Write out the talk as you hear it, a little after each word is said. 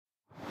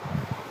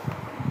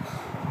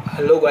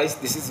Hello guys,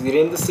 this is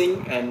Virender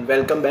Singh and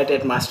welcome back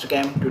at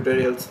Mastercam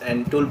Tutorials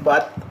and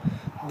Toolpath.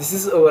 This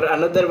is our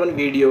another one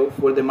video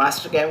for the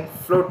Mastercam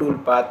Flow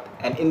Toolpath,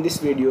 and in this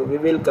video we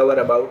will cover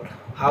about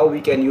how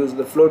we can use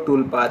the Flow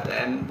Toolpath,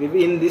 and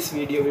in this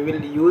video we will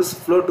use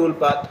Flow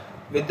Toolpath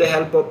with the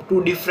help of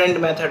two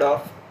different method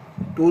of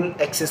tool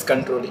axis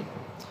controlling.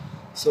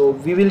 So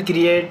we will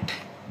create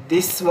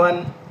this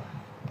one,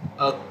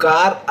 a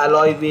car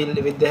alloy wheel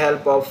with the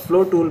help of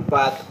Flow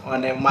Toolpath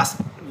on a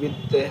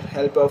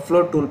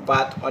Flow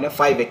Toolpath on a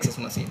 5-axis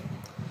machine.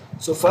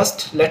 So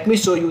first let me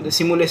show you the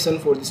simulation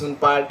for this one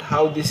part,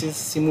 how this is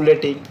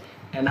simulating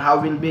and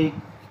how will be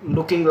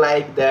looking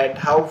like that,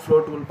 how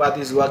Flow Toolpath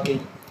is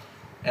working.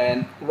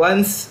 And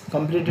once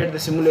completed the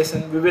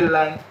simulation, we will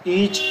learn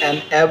each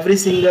and every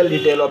single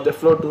detail of the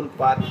Flow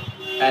Toolpath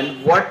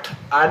and what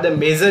are the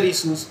major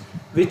issues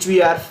which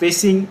we are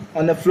facing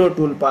on the Flow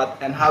Toolpath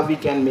and how we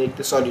can make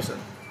the solution.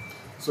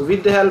 So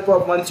with the help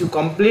of, once you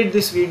complete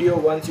this video,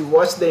 once you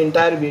watch the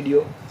entire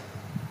video,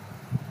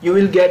 you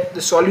will get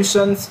the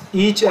solutions,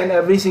 each and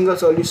every single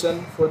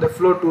solution for the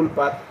Flow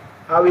Toolpath,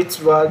 how it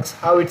works,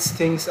 how its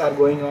things are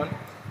going on.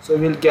 So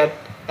you will get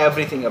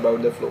everything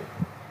about the flow.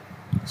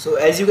 So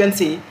as you can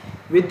see,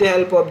 with the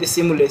help of the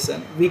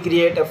simulation, we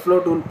create a Flow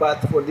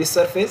Toolpath for this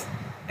surface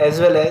as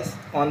well as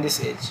on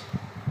this edge.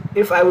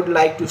 If I would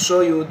like to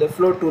show you the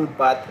Flow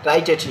Toolpath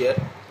right at here,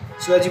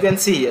 so as you can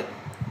see here,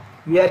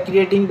 we are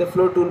creating the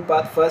Flow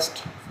Toolpath first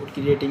for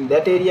creating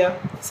that area,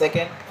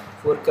 second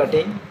for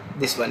cutting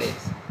this one edge.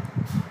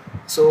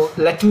 So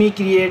let me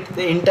create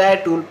the entire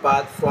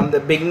toolpath from the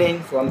beginning,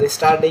 from the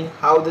starting,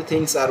 how the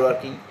things are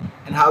working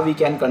and how we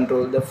can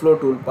control the Flow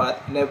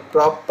Toolpath in a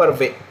proper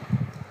way.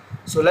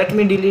 So let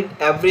me delete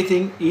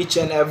everything, each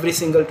and every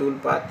single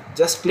toolpath.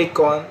 Just click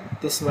on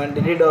this one,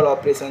 delete all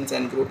operations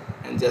and group,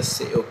 and just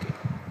say OK.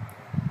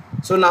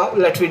 So now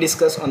let me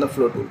discuss on the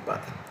Flow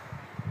Toolpath.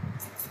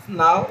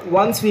 Now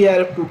once we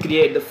have to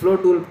create the Flow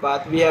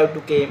Toolpath, we have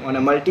to come on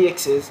a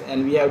multi-axis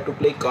and we have to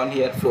click on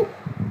here Flow.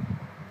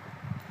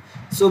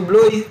 So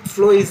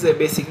flow is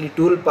basically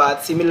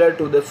toolpath similar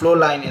to the flow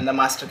line in the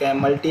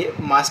Mastercam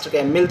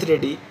Mill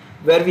 3D,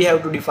 where we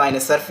have to define a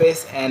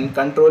surface and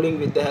controlling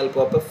with the help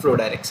of a flow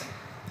direction.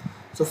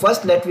 So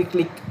first let me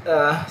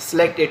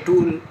select a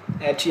tool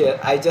at here.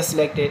 I just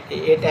selected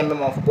a 8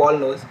 mm of ball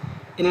nose.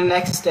 In the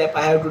next step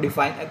I have to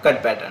define a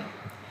cut pattern.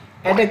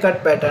 At a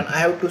cut pattern I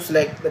have to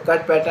select the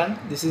cut pattern.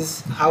 This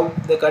is how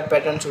the cut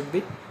pattern should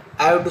be.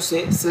 I have to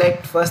say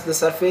select first the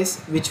surface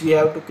which we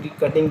have to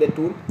cutting the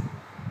tool.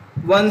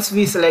 Once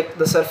we select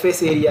the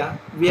surface area,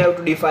 we have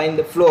to define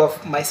the flow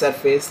of my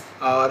surface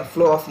or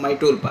flow of my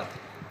toolpath.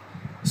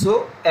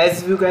 So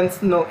as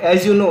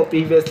you know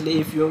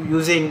previously, if you're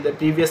using the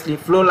previously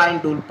flow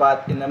line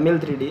toolpath in a Mill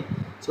 3D,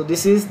 so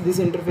this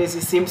interface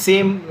is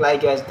same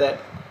like as that.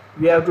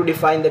 We have to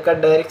define the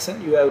cut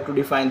direction, you have to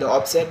define the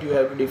offset, you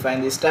have to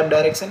define the step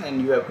direction, and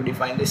you have to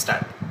define the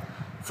start.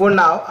 For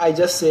now I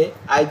just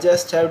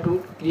have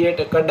to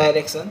create a cut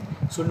direction,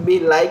 should be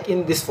like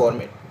in this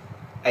format.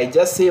 I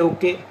just say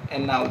OK,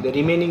 and now the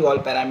remaining all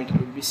parameter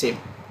will be same.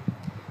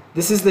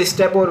 This is the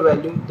step over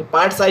value. The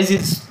part size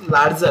is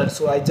larger,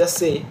 so I just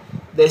say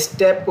the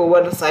step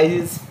over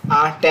sizes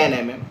are 10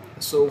 mm.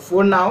 So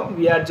for now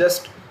we are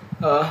just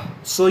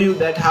show you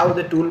that how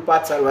the tool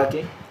paths are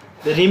working.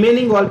 The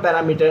remaining all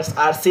parameters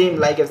are same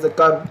like as the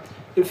curve.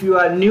 If you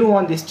are new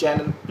on this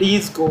channel,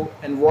 please go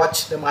and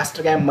watch the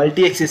Mastercam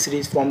multi-axis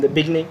series from the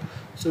beginning,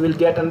 so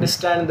we'll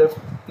understand the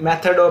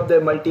method of the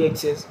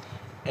multi-axis.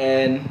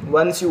 And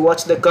once you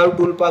watch the curve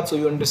toolpath, so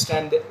you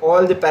understand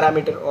all the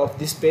parameter of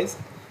this page.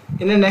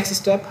 In the next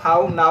step,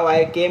 how now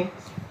I came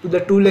to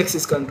the tool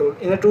axis control.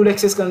 In the tool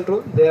axis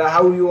control, there are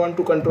how you want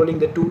to controlling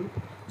the tool.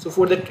 So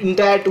for the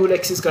entire tool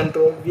axis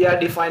control, we are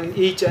defining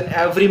each and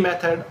every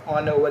method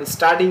on our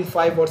starting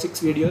 5 or 6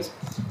 videos.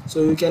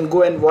 So you can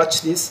go and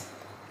watch this.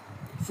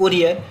 For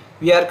here,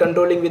 we are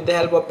controlling with the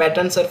help of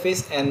pattern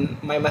surface,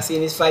 and my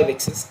machine is 5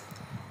 axis.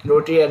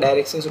 Rotary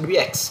direction should be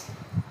X.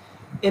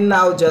 And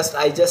now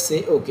I just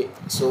say OK.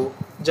 So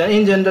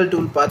in general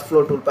toolpath,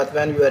 flow toolpath,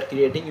 when you are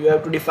creating, you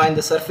have to define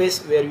the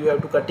surface where you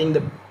have to cutting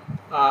the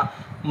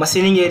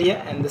machining area,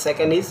 and the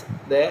second is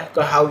the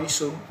how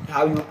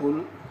your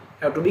tool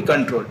have to be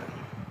controlled.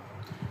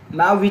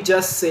 Now we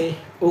just say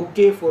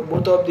OK for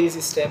both of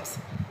these steps.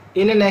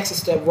 In the next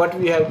step, what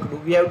we have to do,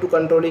 we have to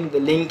controlling the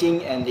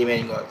linking and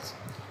remaining alls.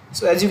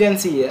 So as you can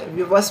see here,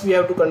 we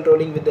have to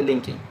controlling with the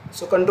linking.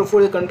 So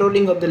for the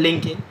controlling of the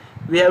linking,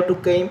 we have to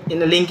come in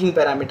the linking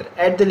parameter.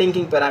 At the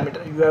linking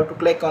parameter, you have to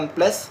click on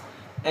plus,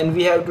 and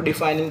we have to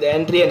defining the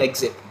entry and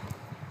exit.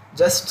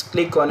 Just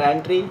click on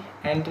entry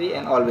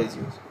and always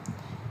use.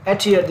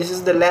 At here, this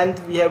is the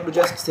length. We have to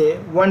just say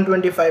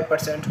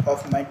 125%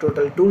 of my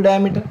total tool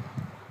diameter,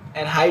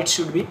 and height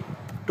should be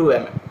 2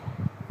 mm.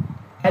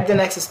 At the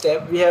next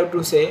step, we have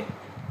to say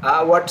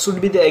what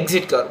should be the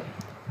exit curve.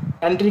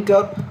 Entry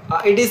curve,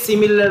 it is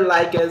similar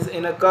like as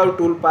in a curve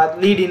toolpath,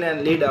 lead in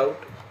and lead out.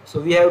 So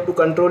we have to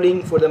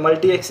controlling for the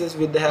multi-axis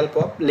with the help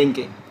of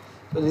linking.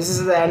 So this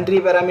is the entry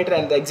parameter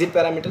and the exit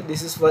parameter.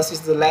 This is first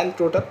is the length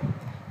total,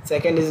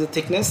 second is the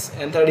thickness,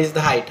 and third is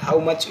the height, how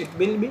much it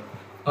will be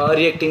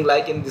reacting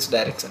like in this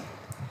direction.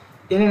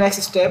 In the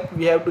next step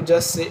we have to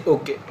just say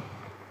okay.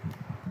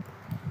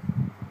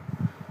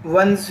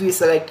 Once we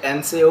select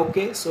and say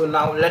okay, so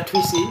now let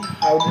me see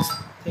how these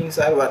things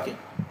are working.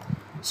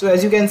 So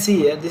as you can see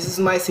here, this is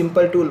my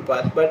simple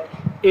toolpath, but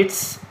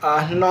it's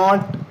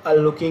not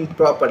looking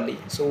properly.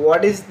 So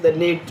what is the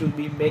need to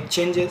be make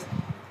changes?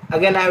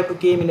 Again I have to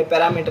came in a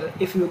parameter.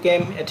 If you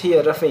came at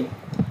here roughing,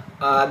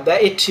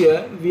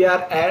 here we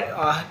are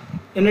at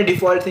in a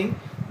default thing,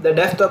 the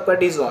depth of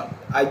cut is on.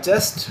 I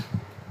just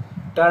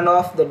turn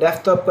off the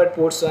depth of cut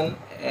portion,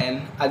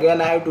 and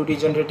again I have to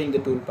regenerating the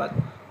toolpath.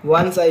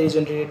 Once I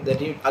regenerate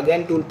the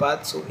again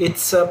toolpath, so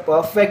it's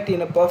perfect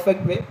in a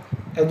perfect way.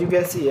 As you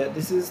can see here,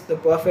 this is the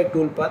perfect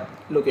toolpath.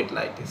 Look it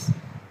like this.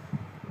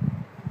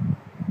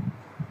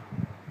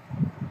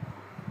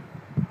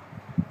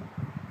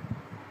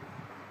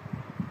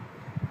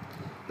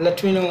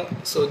 Let me know.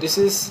 So this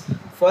is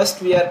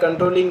first we are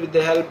controlling with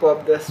the help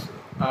of this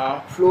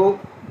flow,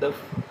 the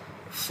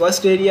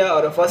first area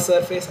or a first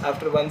surface.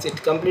 After once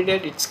it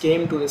completed, it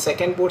came to the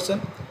second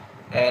portion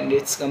and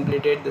it's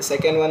completed the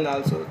second one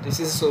also. This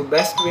is so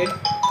best way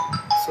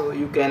so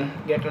you can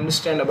get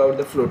understand about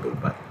the flow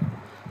toolpath.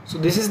 So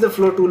this is the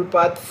flow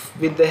toolpath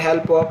with the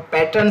help of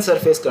pattern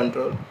surface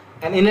control,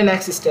 and in the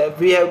next step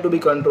we have to be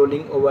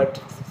controlling over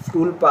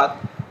toolpath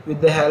with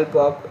the help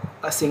of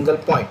a single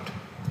point.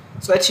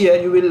 So at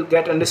here you will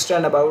get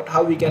understand about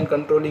how we can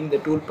controlling the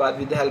toolpath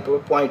with the help of a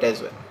point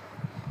as well.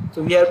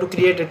 So we have to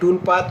create a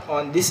toolpath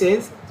on this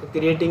edge. So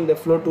creating the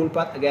flow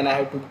toolpath, again I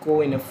have to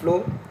go in a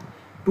flow.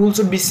 Tool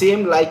should be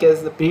same like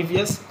as the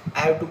previous.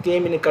 I have to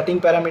came in a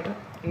cutting parameter.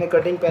 In a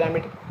cutting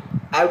parameter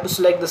I have to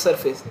select the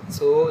surface.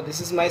 So this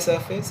is my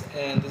surface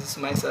and this is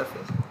my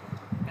surface,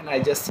 and I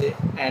just say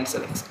and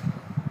select.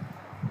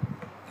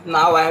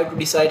 Now I have to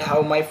decide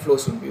how my flow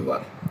should be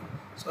work.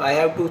 So I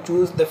have to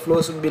choose the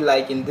flow should be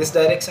like in this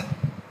direction.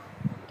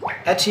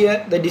 At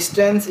here the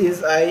distance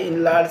is I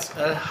enlarge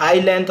a high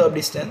length of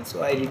distance,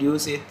 so I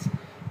reduce it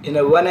in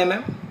a 1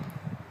 mm.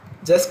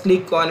 Just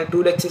click on a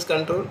tool axis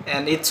control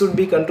and it should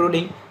be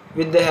controlling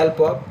with the help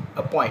of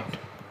a point,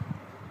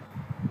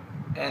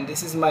 and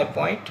this is my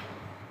point.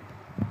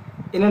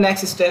 In the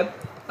next step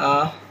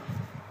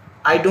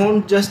I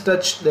don't just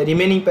touch the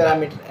remaining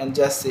parameter and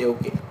just say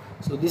okay.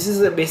 So this is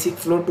the basic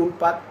flow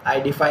toolpath.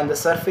 I define the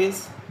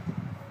surface,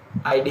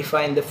 I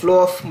define the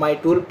flow of my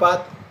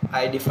toolpath,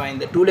 I define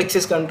the tool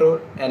axis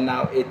control, and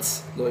now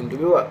it's going to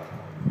be work.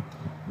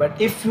 But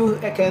if you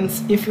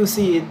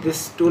see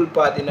this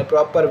toolpath in a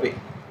proper way,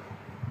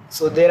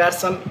 so there are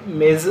some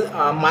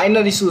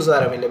minor issues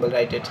are available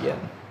right at here.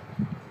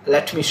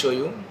 Let me show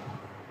you.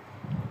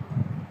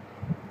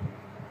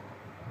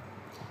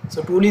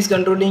 So tool is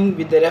controlling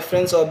with the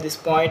reference of this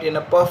point in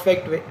a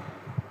perfect way.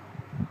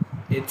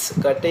 It's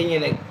cutting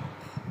in a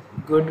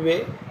good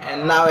way,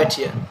 and now at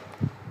here,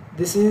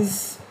 this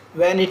is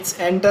when it's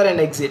enter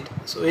and exit,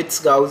 so it's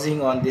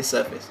gouging on this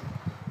surface.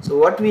 So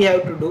what we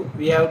have to do,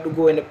 we have to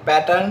go in a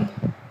pattern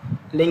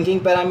linking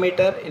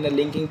parameter, in a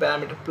linking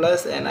parameter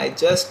plus, and I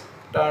just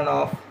turn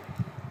off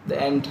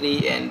the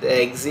entry and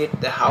the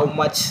exit, the how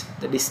much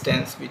the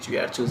distance which we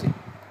are choosing.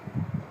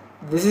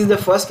 This is the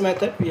first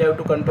method we have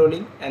to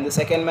controlling, and the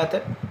second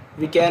method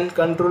we can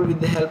control with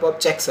the help of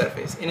check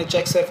surface. In a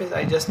check surface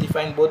I just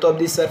define both of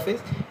these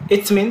surface.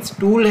 It means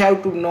tool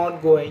have to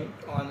not going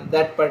on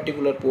that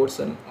particular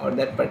portion or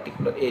that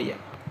particular area.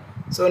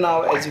 So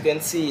now as you can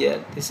see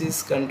here, this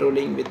is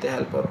controlling with the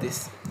help of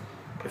this.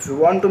 If you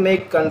want to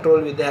make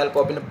control with the help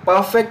of in a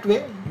perfect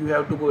way, you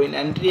have to go in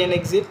entry and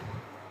exit,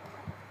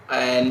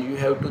 and you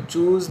have to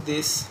choose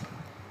this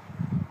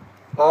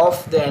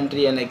off the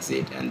entry and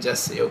exit and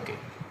just say okay.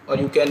 Or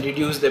you can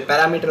reduce the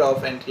parameter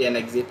of entry and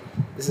exit.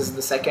 This is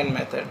the second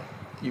method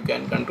you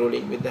can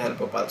controlling with the help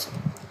of also.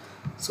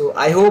 So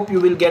I hope you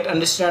will get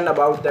understand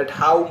about that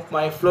how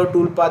my flow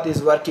toolpath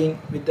is working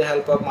with the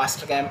help of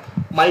Mastercam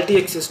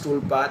Multiaxis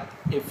toolpath.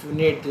 If you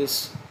need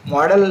this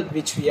model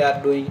which we are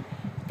doing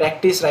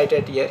practice right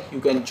at here, you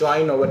can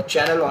join our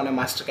channel on a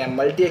Mastercam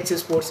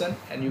Multiaxis portion,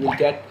 and you will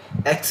get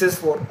access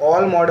for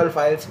all model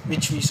files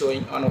which we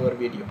showing on our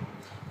video.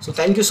 So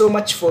thank you so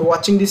much for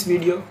watching this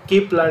video.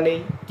 Keep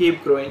learning,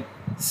 keep growing.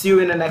 See you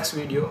in the next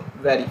video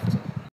very soon.